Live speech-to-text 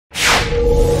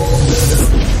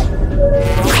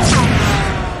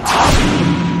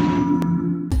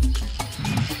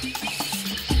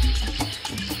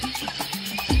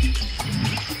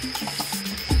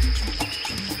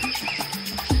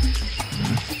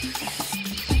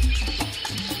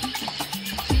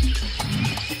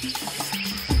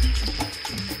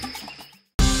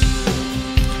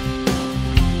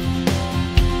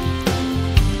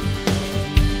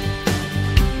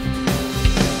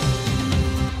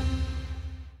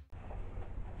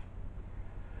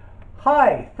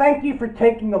Hi, thank you for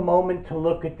taking a moment to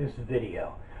look at this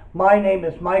video. My name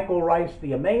is Michael Rice,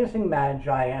 the Amazing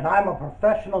Magi, and I'm a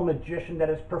professional magician that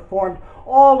has performed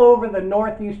all over the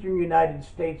northeastern United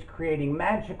States, creating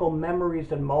magical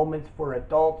memories and moments for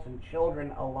adults and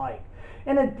children alike.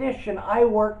 In addition, I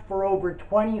worked for over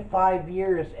 25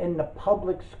 years in the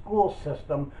public school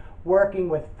system, working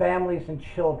with families and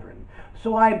children.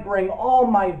 So I bring all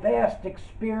my vast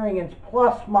experience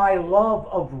plus my love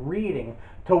of reading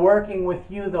to working with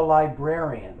you, the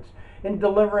librarians, in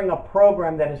delivering a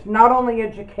program that is not only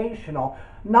educational,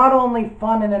 not only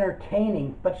fun and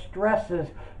entertaining, but stresses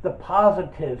the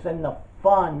positives and the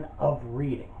fun of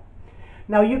reading.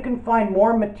 Now, you can find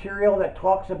more material that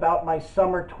talks about my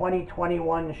summer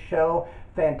 2021 show,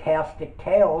 Fan-Tails-Tic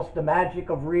Tales, the magic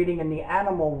of reading in the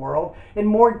animal world, in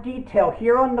more detail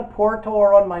here on the portal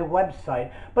or on my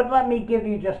website, but let me give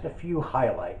you just a few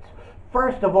highlights.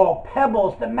 First of all,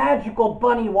 Pebbles, the magical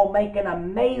bunny, will make an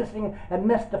amazing and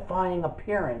mystifying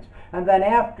appearance. And then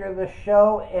after the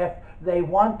show, if they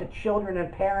want, the children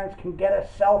and parents can get a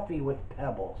selfie with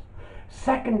Pebbles.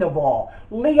 Second of all,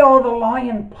 Leo the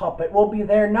lion puppet will be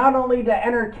there not only to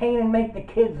entertain and make the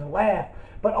kids laugh,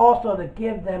 but also to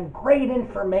give them great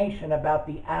information about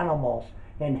the animals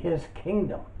in his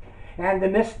kingdom. And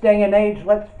in this day and age,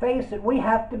 let's face it, we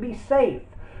have to be safe.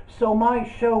 So my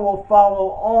show will follow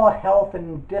all health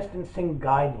and distancing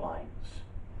guidelines.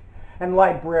 And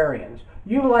librarians,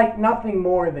 you like nothing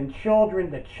more than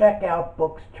children to check out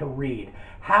books to read.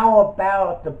 How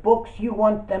about the books you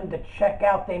want them to check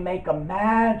out? They make a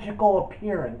magical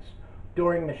appearance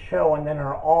during the show and then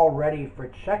are all ready for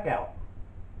checkout.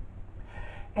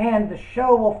 And the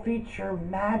show will feature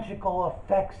magical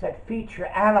effects that feature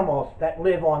animals that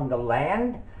live on the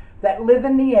land, that live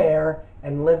in the air,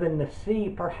 and live in the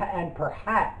sea, and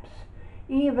perhaps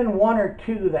even one or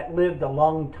two that lived a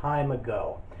long time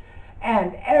ago.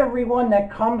 And everyone that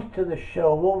comes to the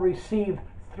show will receive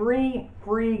 3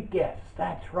 free gifts.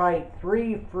 That's right,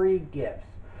 3 free gifts.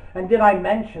 And did I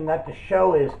mention that the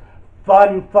show is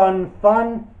fun, fun,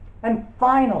 fun? And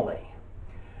finally,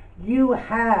 you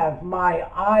have my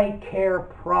I Care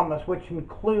promise, which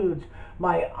includes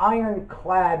my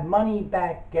ironclad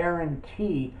money-back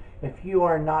guarantee if you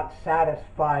are not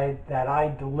satisfied that I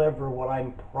deliver what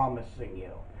I'm promising you.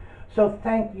 So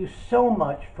thank you so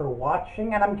much for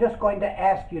watching, and I'm just going to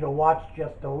ask you to watch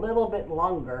just a little bit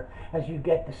longer as you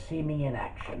get to see me in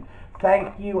action.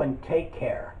 Thank you and take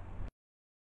care.